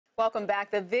Welcome back.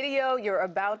 The video you're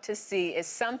about to see is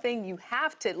something you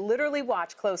have to literally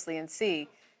watch closely and see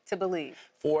to believe.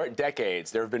 For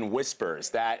decades, there have been whispers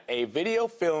that a video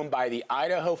filmed by the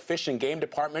Idaho Fish and Game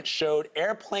Department showed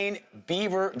airplane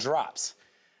beaver drops.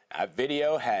 That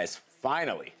video has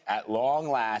finally, at long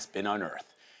last, been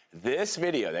unearthed. This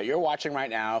video that you're watching right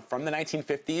now from the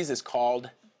 1950s is called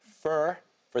Fur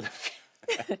for the Future.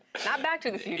 Not Back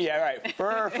to the Future. Yeah, right.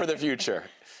 Fur for the Future.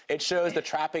 It shows the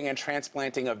trapping and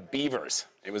transplanting of beavers.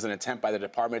 It was an attempt by the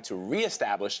department to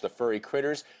reestablish the furry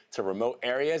critters to remote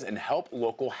areas and help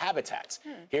local habitats.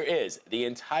 Here is the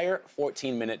entire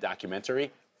 14-minute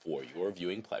documentary for your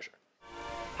viewing pleasure.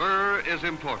 Fur is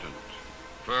important.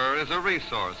 Fur is a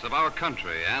resource of our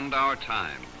country and our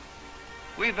time.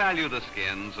 We value the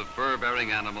skins of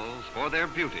fur-bearing animals for their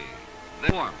beauty,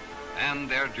 their warmth, and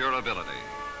their durability.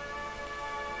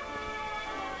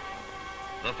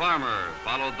 The farmer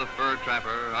followed the fur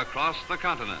trapper across the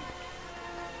continent.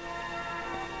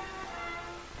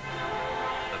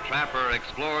 The trapper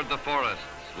explored the forests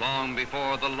long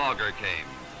before the logger came.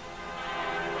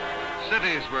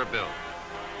 Cities were built,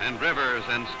 and rivers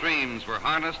and streams were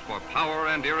harnessed for power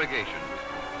and irrigation.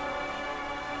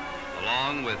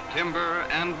 Along with timber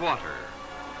and water,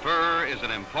 fur is an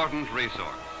important resource.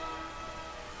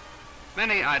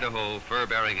 Many Idaho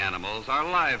fur-bearing animals are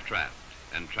live trapped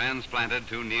and transplanted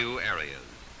to new areas.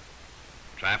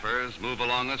 Trappers move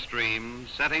along a stream,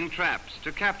 setting traps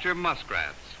to capture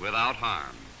muskrats without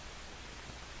harm.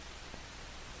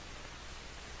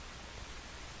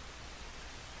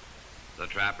 The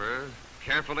trapper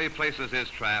carefully places his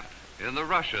trap in the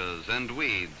rushes and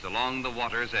weeds along the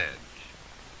water's edge.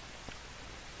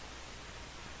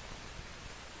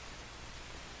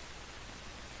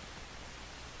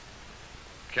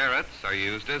 Carrots are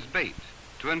used as bait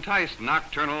to entice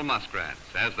nocturnal muskrats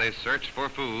as they search for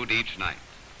food each night.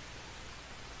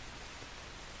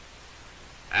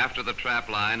 After the trap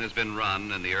line has been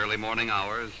run in the early morning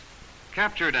hours,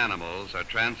 captured animals are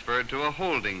transferred to a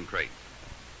holding crate.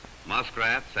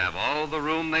 Muskrats have all the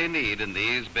room they need in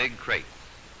these big crates.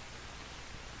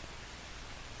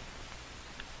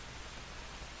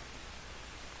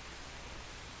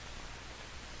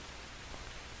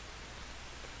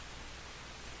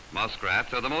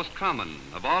 Muskrats are the most common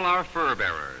of all our fur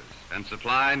bearers and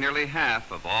supply nearly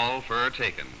half of all fur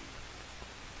taken.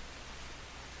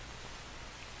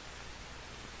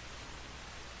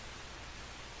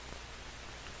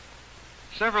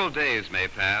 Several days may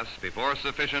pass before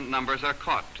sufficient numbers are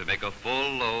caught to make a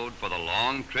full load for the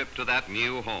long trip to that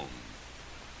new home.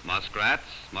 Muskrats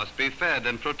must be fed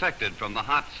and protected from the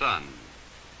hot sun.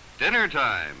 Dinner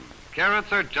time.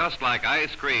 Carrots are just like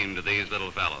ice cream to these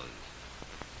little fellows.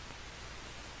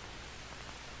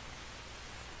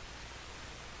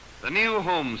 The new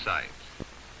home site.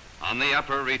 On the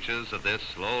upper reaches of this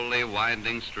slowly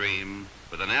winding stream,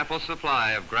 with an ample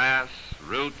supply of grass,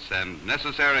 roots, and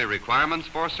necessary requirements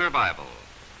for survival,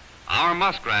 our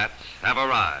muskrats have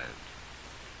arrived.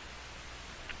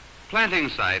 Planting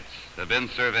sites have been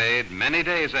surveyed many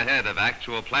days ahead of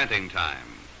actual planting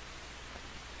time.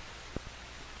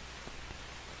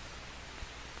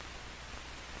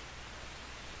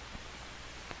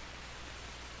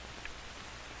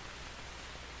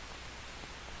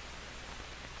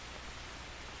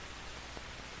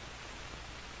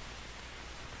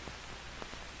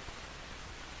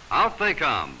 Out they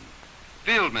come.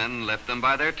 Fieldmen lift them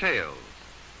by their tails.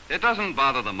 It doesn't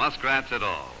bother the muskrats at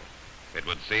all. It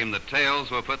would seem the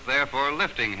tails were put there for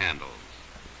lifting handles.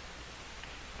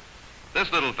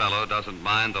 This little fellow doesn't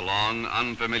mind the long,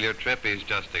 unfamiliar trip he's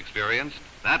just experienced.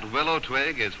 That willow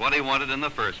twig is what he wanted in the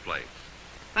first place.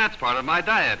 That's part of my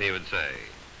diet, he would say.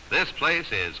 This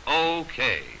place is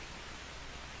okay.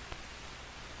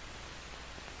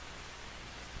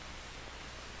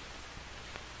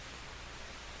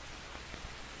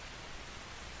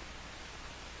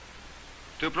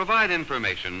 To provide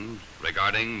information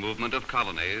regarding movement of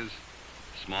colonies,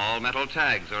 small metal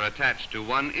tags are attached to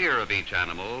one ear of each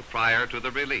animal prior to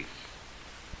the release.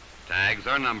 Tags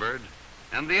are numbered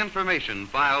and the information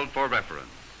filed for reference.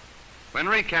 When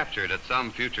recaptured at some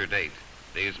future date,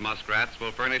 these muskrats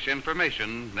will furnish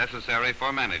information necessary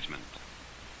for management.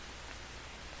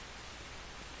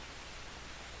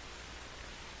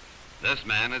 This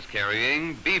man is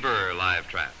carrying beaver live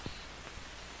traps.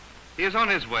 He is on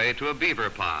his way to a beaver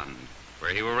pond,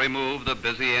 where he will remove the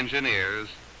busy engineers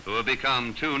who have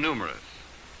become too numerous.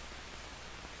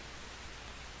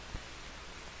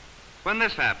 When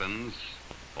this happens,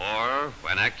 or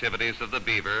when activities of the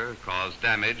beaver cause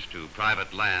damage to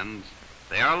private lands,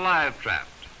 they are live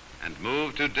trapped and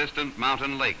moved to distant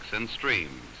mountain lakes and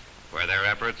streams, where their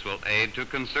efforts will aid to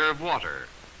conserve water,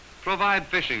 provide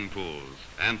fishing pools,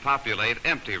 and populate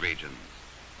empty regions.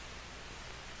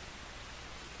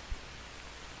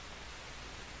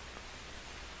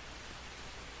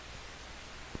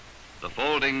 The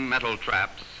folding metal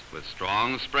traps with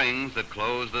strong springs that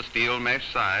close the steel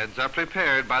mesh sides are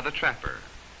prepared by the trapper.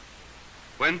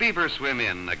 When beaver swim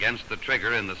in against the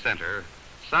trigger in the center,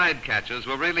 side catches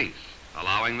will release,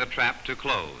 allowing the trap to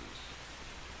close.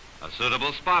 A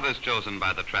suitable spot is chosen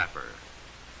by the trapper.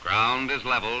 Ground is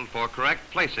leveled for correct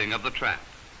placing of the trap.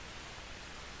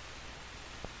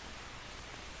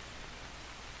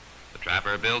 The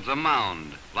trapper builds a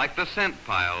mound like the scent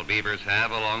pile beavers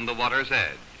have along the water's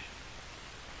edge.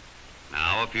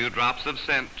 Now a few drops of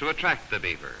scent to attract the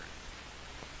beaver.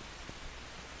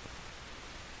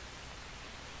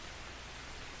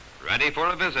 Ready for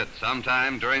a visit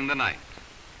sometime during the night.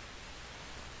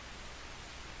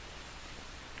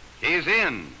 He's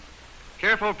in.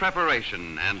 Careful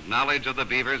preparation and knowledge of the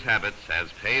beaver's habits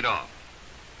has paid off.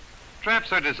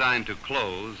 Traps are designed to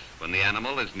close when the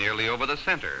animal is nearly over the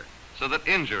center so that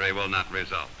injury will not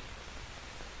result.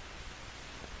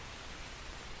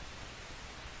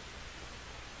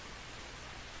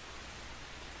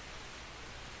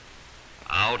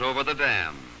 Out over the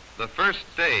dam, the first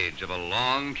stage of a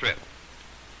long trip.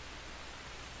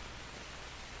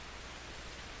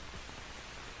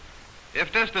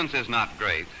 If distance is not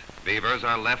great, beavers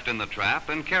are left in the trap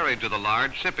and carried to the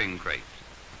large shipping crate.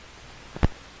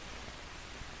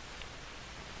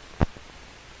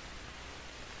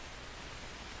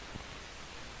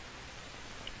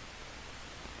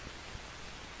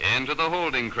 Into the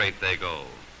holding crate they go.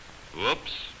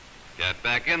 Whoops. Get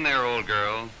back in there, old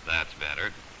girl. That's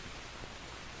better.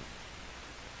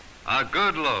 A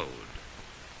good load.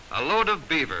 A load of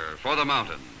beaver for the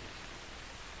mountains.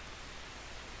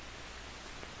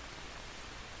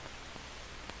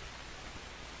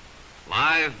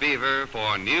 Live beaver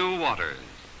for new waters.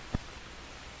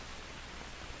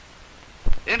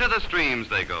 Into the streams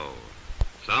they go,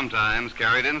 sometimes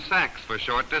carried in sacks for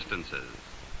short distances.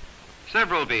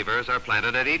 Several beavers are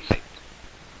planted at each site.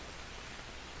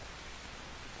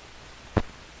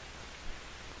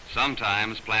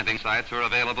 Sometimes planting sites are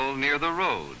available near the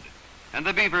road, and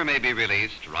the beaver may be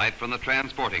released right from the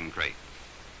transporting crates.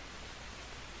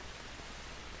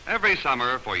 Every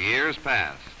summer for years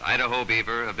past, Idaho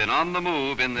beaver have been on the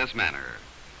move in this manner.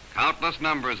 Countless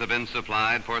numbers have been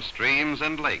supplied for streams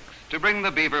and lakes to bring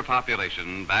the beaver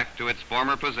population back to its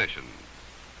former position.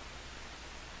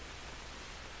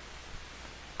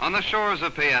 On the shores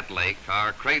of Payette Lake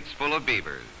are crates full of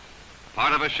beavers,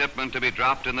 part of a shipment to be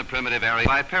dropped in the primitive area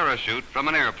by parachute from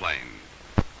an airplane.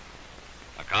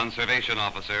 A conservation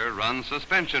officer runs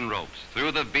suspension ropes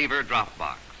through the beaver drop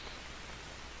box.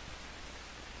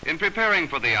 In preparing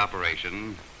for the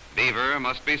operation, beaver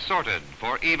must be sorted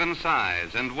for even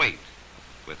size and weight,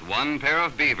 with one pair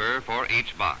of beaver for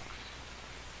each box.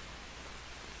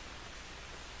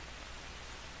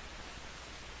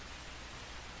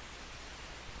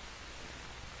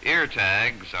 Ear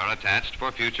tags are attached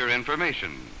for future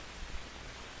information.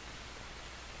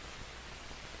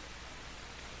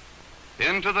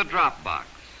 Into the drop box,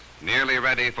 nearly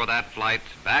ready for that flight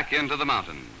back into the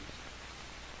mountains.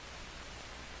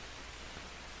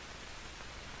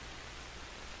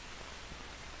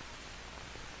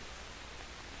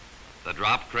 The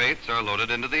drop crates are loaded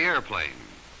into the airplane.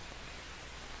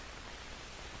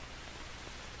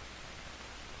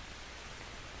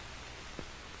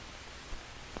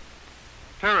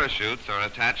 Parachutes are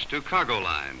attached to cargo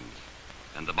lines,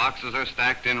 and the boxes are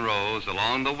stacked in rows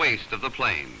along the waist of the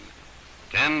plane.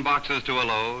 10 boxes to a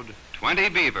load, 20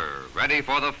 beaver ready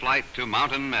for the flight to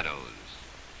mountain meadows.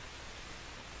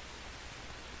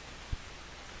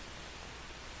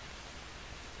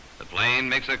 The plane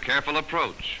makes a careful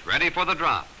approach, ready for the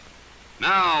drop.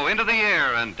 Now into the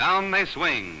air and down they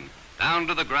swing, down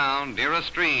to the ground near a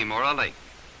stream or a lake.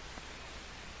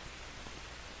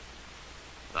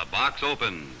 The box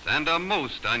opens and a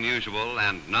most unusual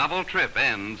and novel trip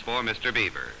ends for Mr.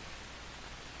 Beaver.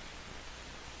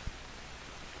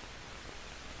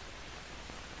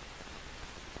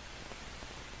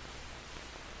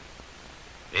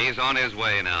 He's on his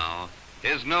way now.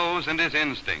 His nose and his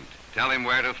instinct tell him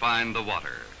where to find the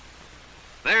water.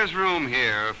 There's room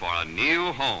here for a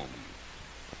new home.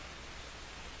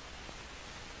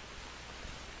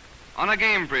 On a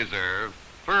game preserve,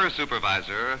 fur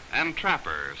supervisor and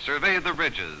trapper survey the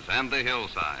ridges and the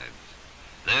hillsides.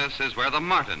 This is where the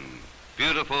marten,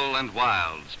 beautiful and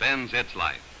wild, spends its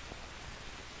life.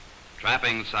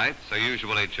 Trapping sites are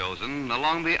usually chosen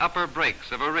along the upper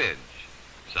breaks of a ridge,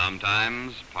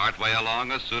 sometimes partway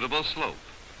along a suitable slope.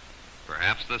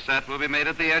 Perhaps the set will be made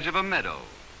at the edge of a meadow.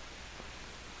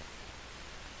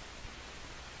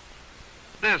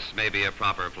 This may be a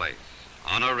proper place,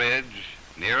 on a ridge,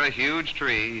 near a huge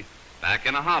tree, back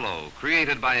in a hollow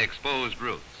created by exposed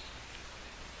roots.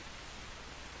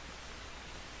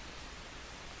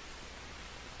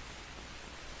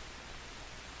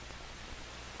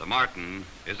 The marten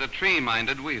is a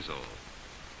tree-minded weasel.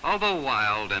 Although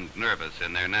wild and nervous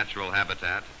in their natural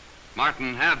habitat,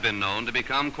 marten have been known to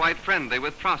become quite friendly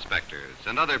with prospectors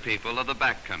and other people of the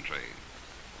back country.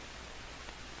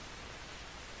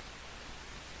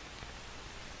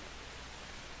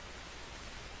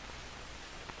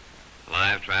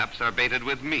 Live traps are baited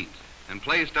with meat and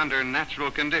placed under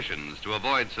natural conditions to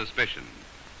avoid suspicion.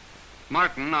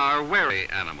 Marten are wary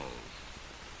animals.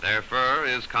 Their fur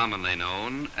is commonly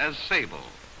known as sable.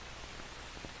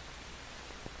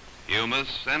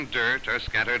 Humus and dirt are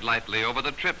scattered lightly over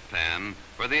the trip pan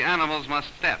where the animals must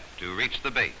step to reach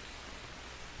the bait.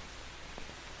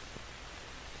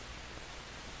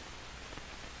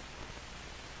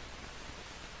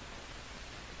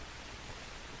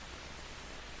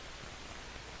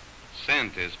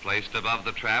 Scent is placed above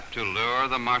the trap to lure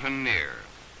the marten near.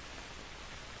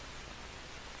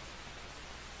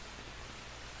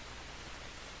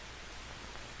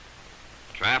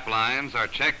 Trap lines are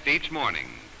checked each morning.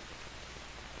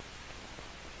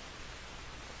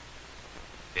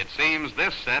 It seems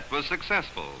this set was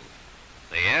successful.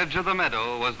 The edge of the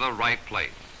meadow was the right place.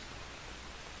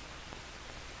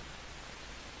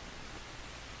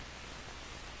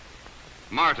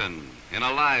 Marten in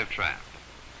a live trap,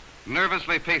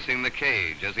 nervously pacing the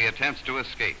cage as he attempts to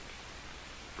escape.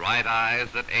 Bright eyes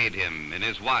that aid him in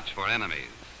his watch for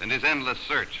enemies and his endless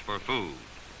search for food.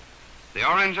 The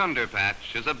orange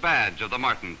underpatch is a badge of the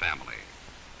marten family.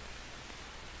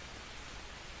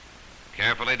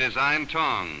 Carefully designed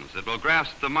tongs that will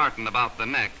grasp the marten about the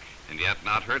neck and yet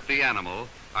not hurt the animal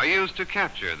are used to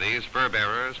capture these fur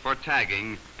bearers for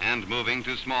tagging and moving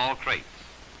to small crates.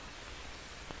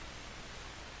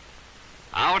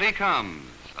 Out he comes,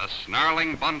 a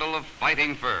snarling bundle of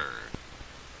fighting fur.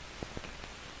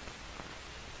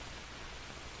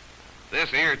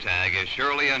 This ear tag is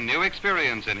surely a new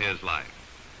experience in his life.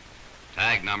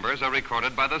 Tag numbers are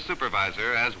recorded by the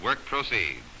supervisor as work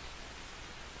proceeds.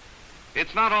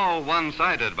 It's not all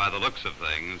one-sided by the looks of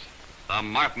things. The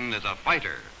marten is a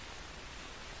fighter.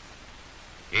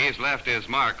 He's left his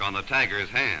mark on the tagger's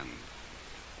hand.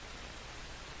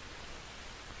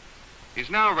 He's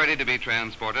now ready to be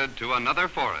transported to another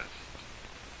forest.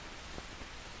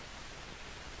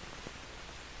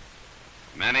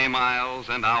 Many miles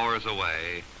and hours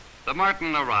away, the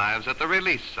marten arrives at the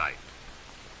release site.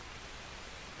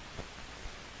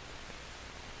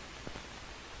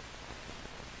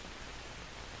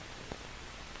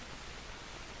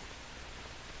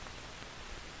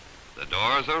 The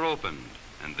doors are opened,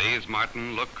 and these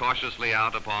marten look cautiously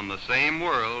out upon the same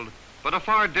world, but a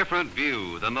far different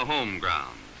view than the home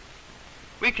ground.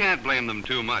 We can't blame them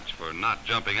too much for not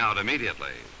jumping out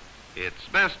immediately. It's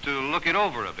best to look it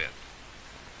over a bit.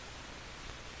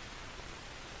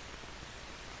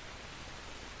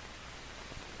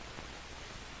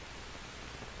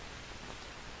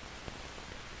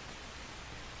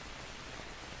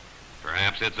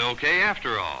 Perhaps it's okay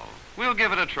after all. We'll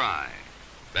give it a try.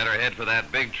 Better head for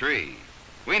that big tree.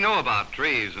 We know about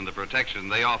trees and the protection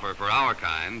they offer for our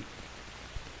kind.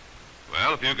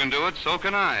 Well, if you can do it, so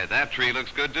can I. That tree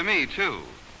looks good to me, too.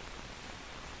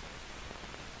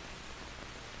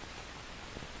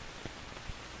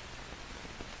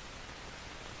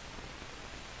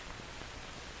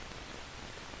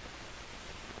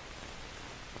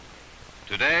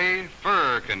 Today,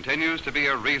 fur continues to be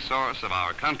a resource of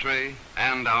our country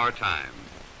and our time.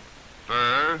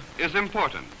 Fur is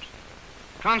important.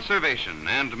 Conservation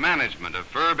and management of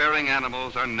fur-bearing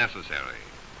animals are necessary.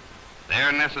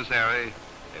 They're necessary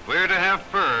if we're to have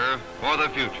fur for the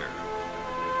future.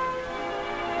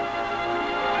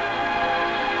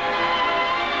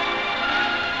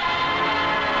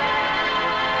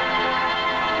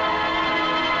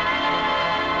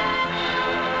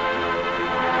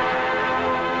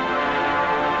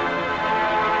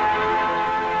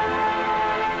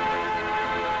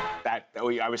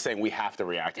 I was saying we have to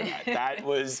react to that. That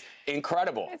was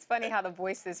incredible. It's funny how the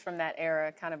voices from that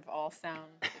era kind of all sound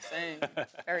the same.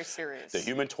 Very serious. The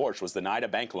Human Torch was denied a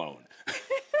bank loan.